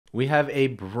We have a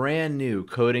brand new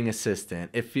coding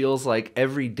assistant. It feels like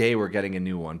every day we're getting a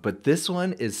new one, but this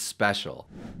one is special.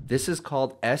 This is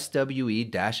called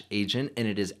SWE-Agent, and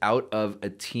it is out of a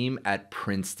team at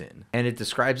Princeton. And it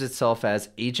describes itself as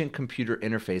agent computer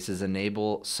interfaces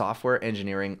enable software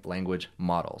engineering language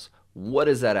models. What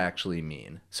does that actually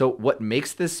mean? So what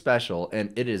makes this special,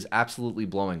 and it is absolutely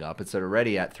blowing up, it's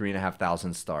already at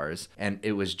 3,500 stars, and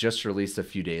it was just released a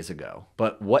few days ago.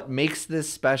 But what makes this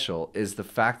special is the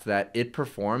fact that it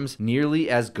performs nearly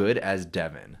as good as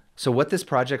Devin. So what this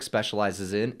project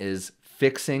specializes in is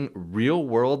fixing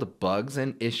real-world bugs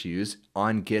and issues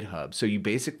on GitHub. So you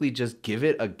basically just give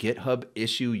it a GitHub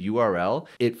issue URL,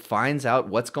 it finds out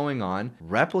what's going on,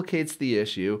 replicates the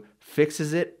issue,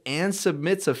 fixes it, and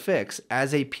submits a fix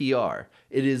as a PR.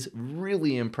 It is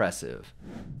really impressive.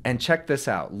 And check this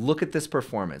out. Look at this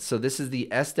performance. So this is the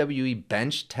SWE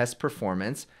bench test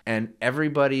performance, and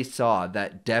everybody saw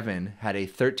that Devin had a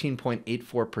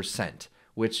 13.84%,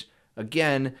 which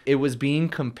again, it was being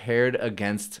compared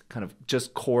against kind of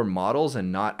just core models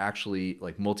and not actually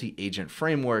like multi-agent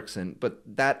frameworks. But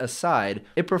that aside,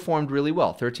 it performed really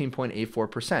well,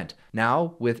 13.84%.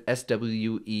 Now with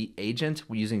SWE-Agent,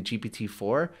 we're using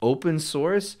GPT-4, open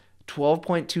source,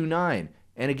 12.29.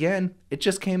 And again, it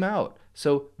just came out.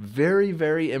 So very,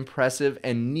 very impressive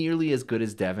and nearly as good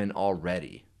as Devin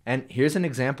already. And here's an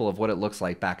example of what it looks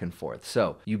like back and forth.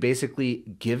 So you basically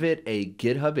give it a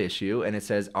GitHub issue and it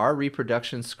says our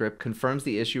reproduction script confirms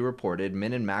the issue reported,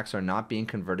 min and max are not being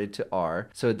converted to R.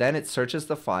 So then it searches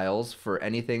the files for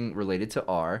anything related to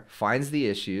R, finds the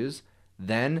issues,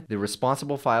 then the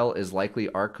responsible file is likely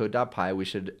rcode.py. We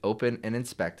should open and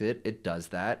inspect it. It does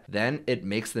that. Then it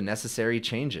makes the necessary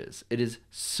changes. It is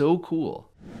so cool.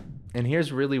 And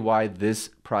here's really why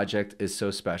this project is so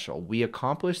special. We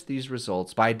accomplished these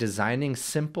results by designing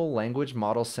simple language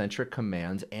model-centric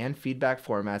commands and feedback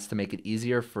formats to make it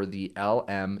easier for the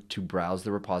LM to browse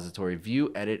the repository,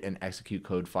 view, edit, and execute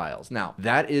code files. Now,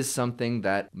 that is something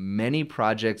that many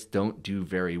projects don't do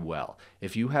very well.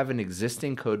 If you have an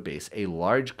existing code base, a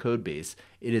large code base,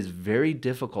 it is very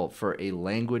difficult for a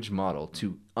language model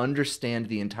to understand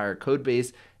the entire code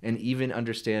base and even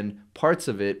understand parts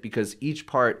of it because each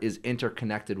part is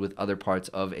interconnected with other parts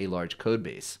of a large code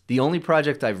base. The only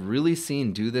project I've really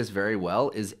seen do this very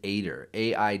well is Aider,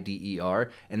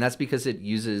 A-I-D-E-R, and that's because it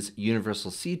uses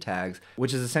universal C tags,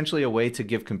 which is essentially a way to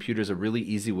give computers a really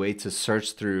easy way to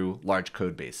search through large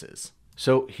code bases.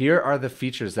 So here are the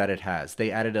features that it has.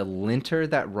 They added a linter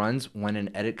that runs when an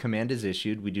edit command is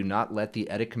issued. We do not let the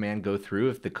edit command go through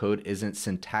if the code isn't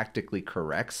syntactically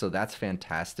correct, so that's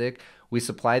fantastic. We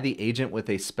supply the agent with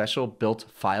a special built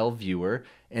file viewer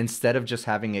instead of just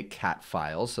having a cat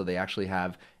file, so they actually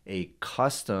have a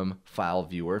custom file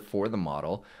viewer for the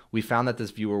model. We found that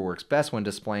this viewer works best when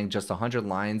displaying just 100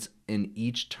 lines in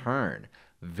each turn.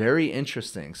 Very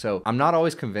interesting. So I'm not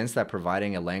always convinced that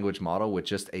providing a language model with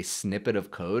just a snippet of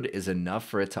code is enough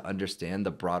for it to understand the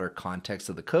broader context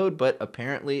of the code, but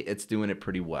apparently it's doing it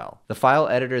pretty well. The file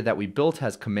editor that we built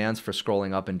has commands for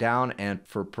scrolling up and down and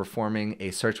for performing a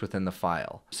search within the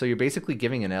file. So you're basically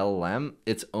giving an LLM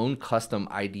its own custom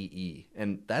IDE,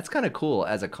 and that's kind of cool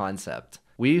as a concept.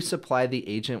 We supply the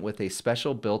agent with a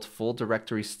special built full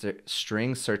directory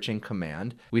string searching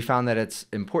command. We found that it's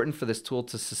important for this tool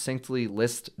to succinctly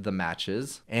list the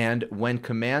matches. And when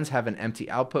commands have an empty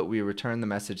output, we return the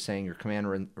message saying your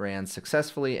command ran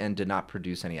successfully and did not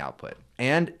produce any output.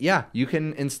 And yeah, you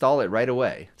can install it right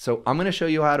away. So I'm going to show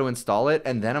you how to install it,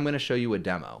 and then I'm going to show you a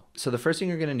demo. So the first thing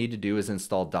you're going to need to do is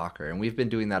install Docker, and we've been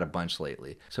doing that a bunch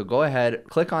lately. So go ahead,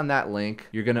 click on that link.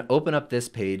 You're going to open up this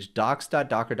page,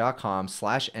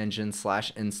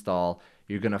 docs.docker.com/engine/install.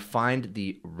 You're going to find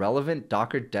the relevant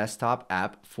Docker desktop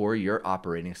app for your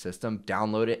operating system,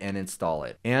 download it and install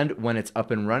it. And when it's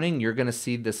up and running, you're going to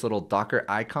see this little Docker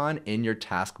icon in your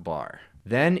taskbar.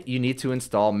 Then you need to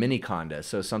install Miniconda,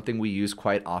 so something we use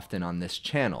quite often on this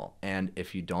channel. And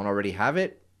if you don't already have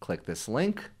it, click this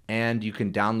link and you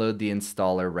can download the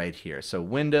installer right here. So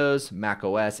Windows, Mac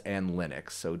OS, and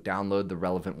Linux. So download the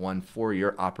relevant one for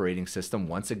your operating system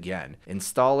once again.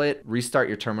 Install it, restart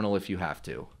your terminal if you have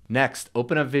to. Next,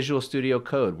 open up Visual Studio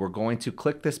Code. We're going to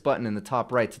click this button in the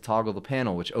top right to toggle the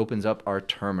panel, which opens up our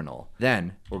terminal.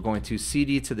 Then we're going to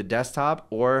CD to the desktop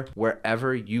or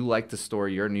wherever you like to store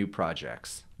your new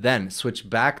projects. Then switch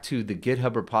back to the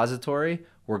GitHub repository.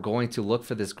 We're going to look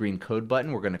for this green code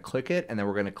button. We're going to click it, and then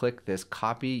we're going to click this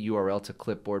copy URL to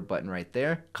clipboard button right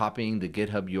there, copying the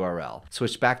GitHub URL.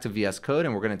 Switch back to VS Code,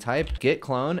 and we're going to type git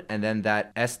clone and then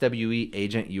that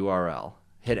SWE-Agent URL.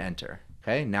 Hit enter.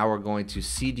 Okay, now we're going to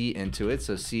CD into it.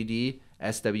 So CD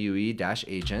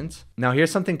SWE-Agent. Now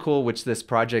here's something cool which this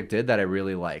project did that I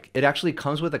really like. It actually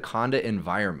comes with a conda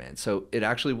environment. So it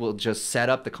actually will just set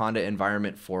up the conda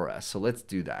environment for us. So let's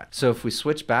do that. So if we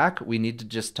switch back, we need to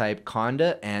just type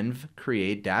conda env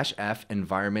create -f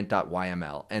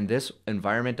environment.yml. And this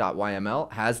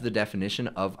environment.yml has the definition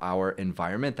of our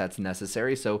environment that's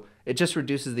necessary. So it just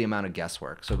reduces the amount of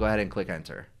guesswork. So go ahead and click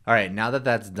enter. All right, now that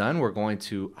that's done, we're going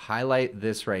to highlight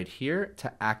this right here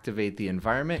to activate the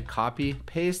environment, copy,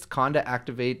 paste, conda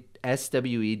activate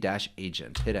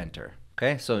SWE-Agent, hit enter.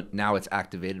 Okay, so now it's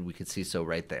activated. We can see so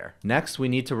right there. Next, we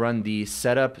need to run the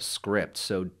setup script.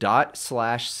 So /setup.sh,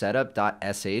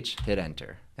 hit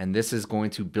enter. And this is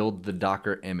going to build the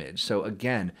Docker image. So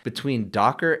again, between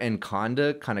Docker and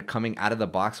Conda kind of coming out of the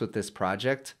box with this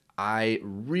project, I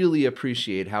really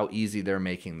appreciate how easy they're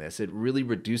making this. It really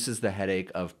reduces the headache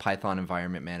of Python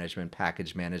environment management,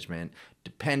 package management,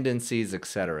 dependencies,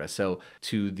 etc. So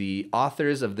to the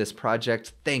authors of this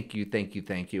project, thank you, thank you,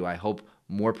 thank you. I hope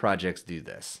more projects do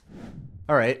this.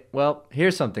 All right, well,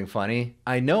 here's something funny.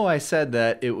 I know I said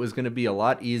that it was going to be a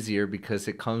lot easier because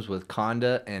it comes with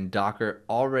Conda and Docker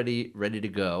already ready to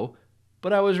go,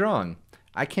 but I was wrong.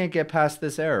 I can't get past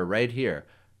this error right here.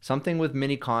 Something with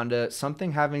mini conda,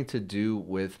 something having to do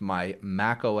with my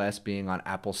Mac OS being on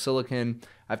Apple Silicon.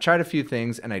 I've tried a few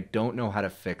things and I don't know how to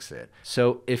fix it.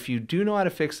 So if you do know how to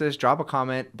fix this, drop a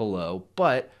comment below.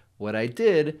 But what I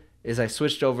did is I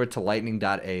switched over to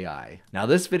lightning.ai. Now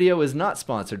this video is not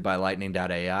sponsored by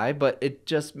lightning.ai, but it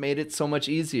just made it so much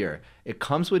easier. It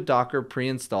comes with Docker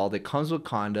pre-installed, it comes with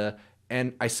Conda,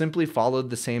 and I simply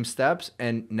followed the same steps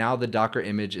and now the Docker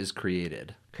image is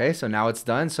created. Okay, so now it's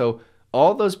done. So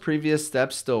all those previous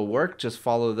steps still work, just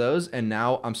follow those, and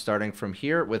now I'm starting from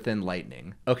here within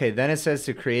Lightning. Okay, then it says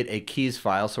to create a keys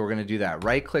file, so we're gonna do that.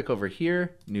 Right click over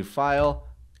here, new file,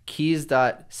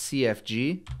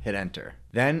 keys.cfg, hit enter.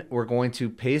 Then we're going to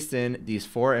paste in these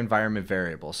 4 environment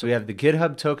variables. So we have the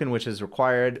GitHub token, which is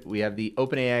required. We have the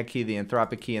OpenAI key, the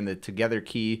Anthropic key, and the Together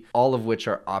key, all of which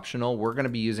are optional. We're gonna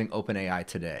be using OpenAI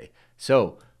today.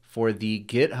 So for the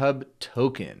GitHub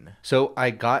token. So I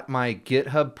got my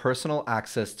GitHub personal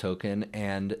access token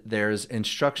and there's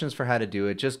instructions for how to do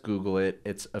it. Just Google it.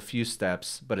 It's a few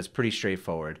steps, but it's pretty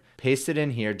straightforward. Paste it in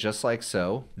here just like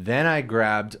so. Then I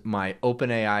grabbed my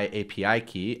OpenAI API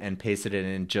key and pasted it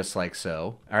in just like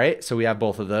so. All right, so we have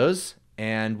both of those.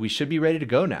 And we should be ready to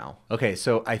go now. Okay,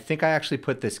 so I think I actually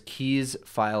put this keys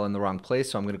file in the wrong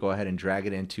place, so I'm gonna go ahead and drag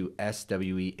it into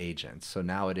SWE-Agent. So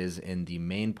now it is in the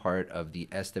main part of the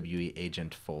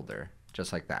SWE-Agent folder,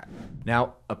 just like that.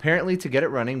 Now, apparently to get it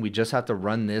running, we just have to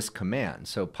run this command.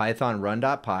 So python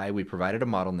run.py, we provided a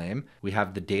model name. We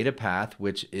have the data path,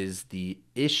 which is the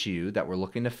issue that we're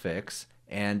looking to fix,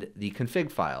 and the config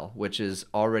file, which is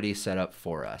already set up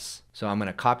for us. So I'm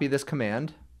gonna copy this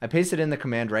command. I pasted in the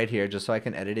command right here just so I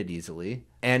can edit it easily.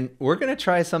 And we're gonna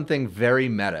try something very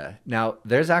meta. Now,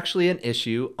 there's actually an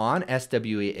issue on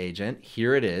SWE-Agent.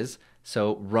 Here it is.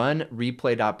 So run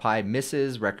replay.py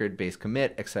misses, record base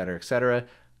commit, etc., etc.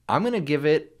 I'm gonna give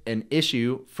it an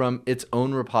issue from its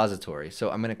own repository. So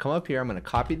I'm gonna come up here, I'm gonna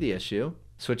copy the issue,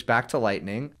 switch back to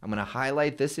Lightning. I'm gonna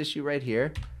highlight this issue right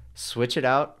here, switch it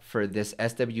out for this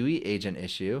SWE-Agent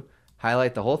issue,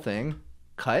 highlight the whole thing,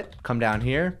 cut, come down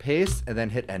here, paste, and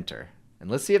then hit enter. And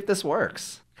let's see if this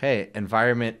works. Okay,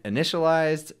 environment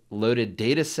initialized, loaded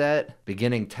data set,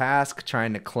 beginning task,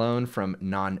 trying to clone from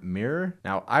non-mirror.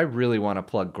 Now, I really want to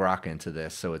plug Grok into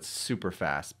this so it's super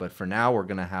fast, but for now, we're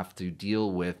gonna have to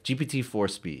deal with GPT-4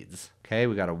 speeds. Okay,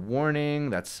 we got a warning,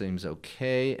 that seems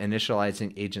okay.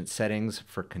 Initializing agent settings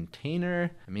for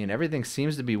container. I mean, everything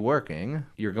seems to be working.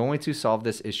 You're going to solve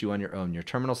this issue on your own. Your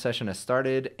terminal session has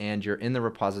started and you're in the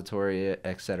repository,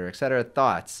 etc., etc.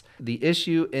 Thoughts. The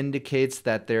issue indicates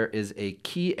that there is a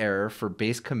key error for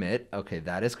base commit. Okay,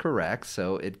 that is correct,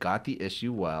 so it got the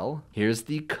issue well. Here's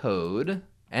the code.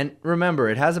 And remember,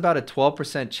 it has about a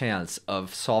 12% chance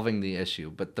of solving the issue,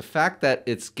 but the fact that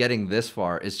it's getting this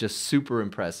far is just super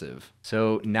impressive.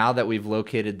 So now that we've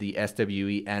located the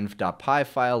SWE-env.py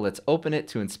file, let's open it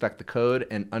to inspect the code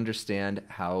and understand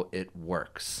how it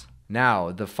works.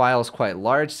 Now, the file is quite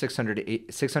large,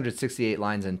 668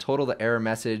 lines in total. The error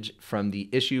message from the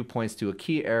issue points to a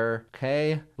key error.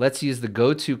 Okay, let's use the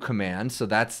goto command. So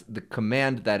that's the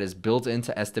command that is built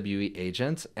into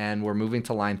SWE-Agent, and we're moving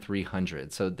to line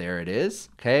 300. So there it is.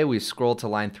 Okay, we've scrolled to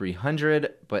line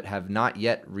 300, but have not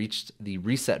yet reached the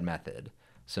reset method.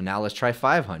 So now let's try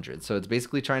 500. So it's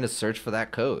basically trying to search for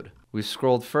that code. We've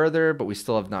scrolled further, but we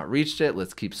still have not reached it.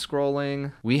 Let's keep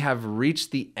scrolling. We have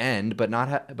reached the end, but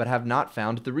have not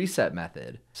found the reset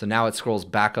method. So now it scrolls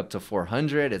back up to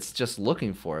 400. It's just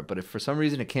looking for it, but if for some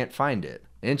reason it can't find it.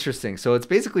 Interesting. So it's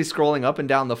basically scrolling up and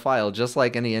down the file just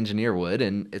like any engineer would,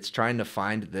 and it's trying to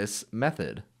find this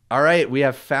method. All right, we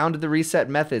have found the reset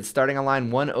method starting on line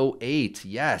 108.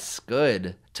 Yes,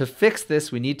 good. To fix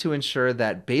this, we need to ensure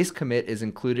that base commit is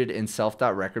included in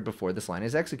self.record before this line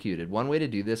is executed. One way to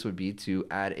do this would be to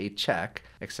add a check,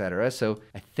 etc. So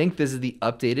I think this is the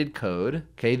updated code.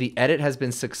 Okay, the edit has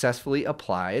been successfully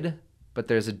applied, but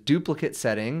there's a duplicate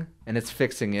setting and it's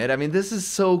fixing it. I mean, this is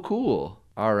so cool.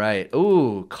 All right.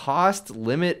 Ooh, cost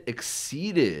limit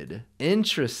exceeded.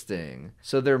 Interesting.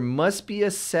 So there must be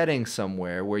a setting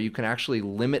somewhere where you can actually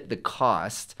limit the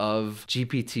cost of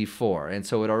GPT-4. And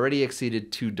so it already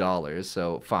exceeded $2.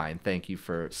 So fine. Thank you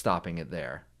for stopping it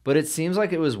there. But it seems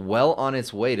like it was well on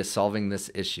its way to solving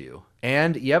this issue.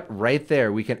 And yep, right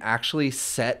there, we can actually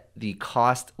set the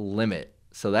cost limit.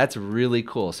 So that's really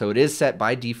cool. So it is set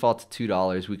by default to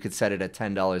 $2. We could set it at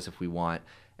 $10 if we want,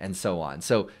 and so on.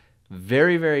 So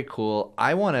very, very cool.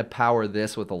 I want to power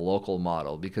this with a local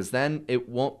model because then it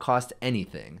won't cost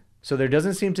anything. So there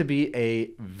doesn't seem to be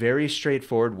a very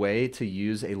straightforward way to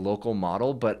use a local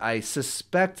model, but I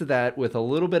suspect that with a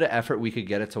little bit of effort, we could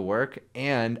get it to work.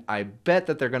 And I bet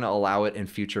that they're going to allow it in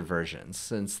future versions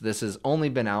since this has only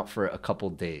been out for a couple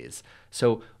days.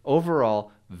 So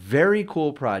overall, very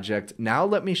cool project. Now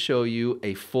let me show you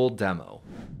a full demo.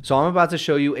 So I'm about to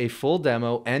show you a full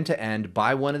demo end-to-end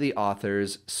by one of the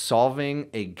authors solving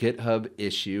a GitHub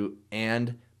issue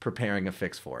and preparing a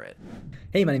fix for it.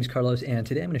 Hey, my name is Carlos, and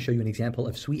today I'm going to show you an example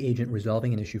of SWE-Agent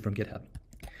resolving an issue from GitHub.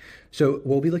 So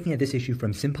we'll be looking at this issue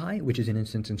from SymPy, which is an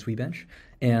instance in SWE-Bench,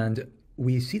 and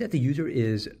we see that the user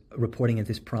is reporting at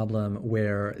this problem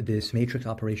where this matrix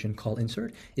operation call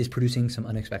insert is producing some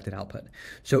unexpected output.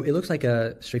 So it looks like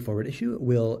a straightforward issue.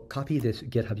 We'll copy this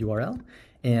GitHub URL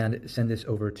and send this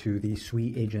over to the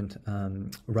SWE-Agent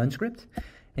run script.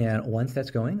 And once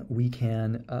that's going, we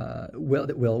can,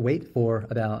 we'll wait for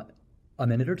about a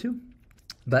minute or two,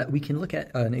 but we can look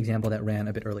at an example that ran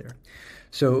a bit earlier.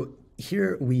 So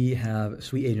here we have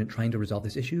SWE-Agent trying to resolve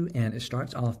this issue, and it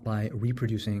starts off by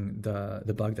reproducing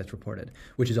the bug that's reported,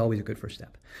 which is always a good first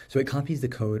step. So it copies the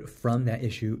code from that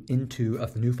issue into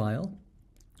a new file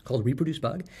called reproduce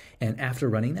bug, and after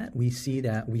running that, we see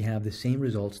that we have the same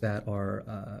results that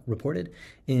are reported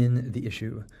in the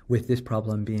issue, with this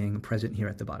problem being present here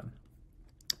at the bottom.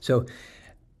 So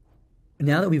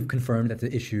now that we've confirmed that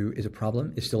the issue is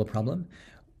still a problem,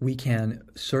 we can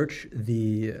search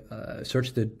the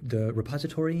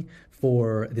repository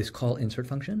for this call insert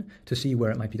function to see where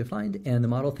it might be defined, and the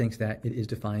model thinks that it is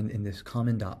defined in this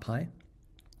common.py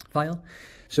file.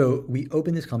 So we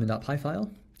open this common.py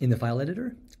file in the file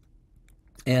editor,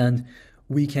 and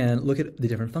we can look at the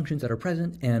different functions that are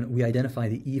present, and we identify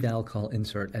the eval call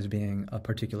insert as being a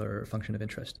particular function of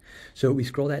interest. So we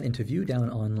scroll that into view down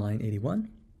on line 81,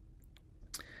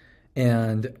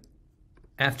 and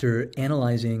after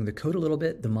analyzing the code a little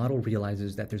bit, the model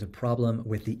realizes that there's a problem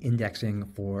with the indexing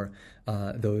for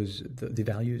the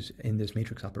values in this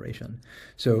matrix operation.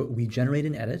 So we generate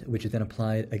an edit, which is then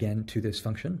applied again to this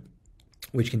function,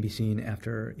 which can be seen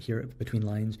after here between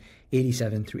lines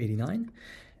 87 through 89.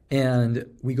 And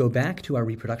we go back to our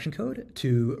reproduction code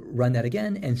to run that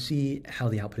again and see how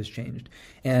the output has changed.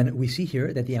 And we see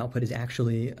here that the output is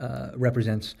actually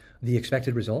represents the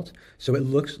expected result. So it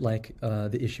looks like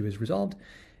the issue is resolved.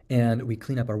 And we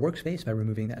clean up our workspace by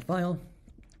removing that file,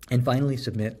 and finally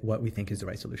submit what we think is the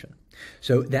right solution.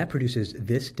 So that produces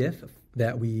this diff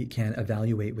that we can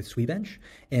evaluate with SWE-Bench.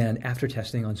 And after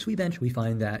testing on SWE-Bench, we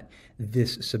find that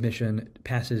this submission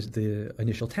passes the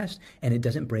initial test and it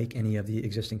doesn't break any of the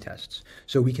existing tests.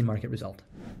 So we can mark it resolved.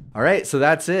 All right, so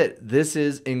that's it. This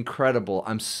is incredible.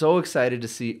 I'm so excited to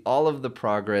see all of the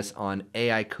progress on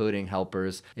AI coding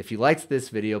helpers. If you liked this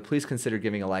video, please consider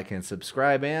giving a like and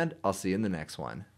subscribe, and I'll see you in the next one.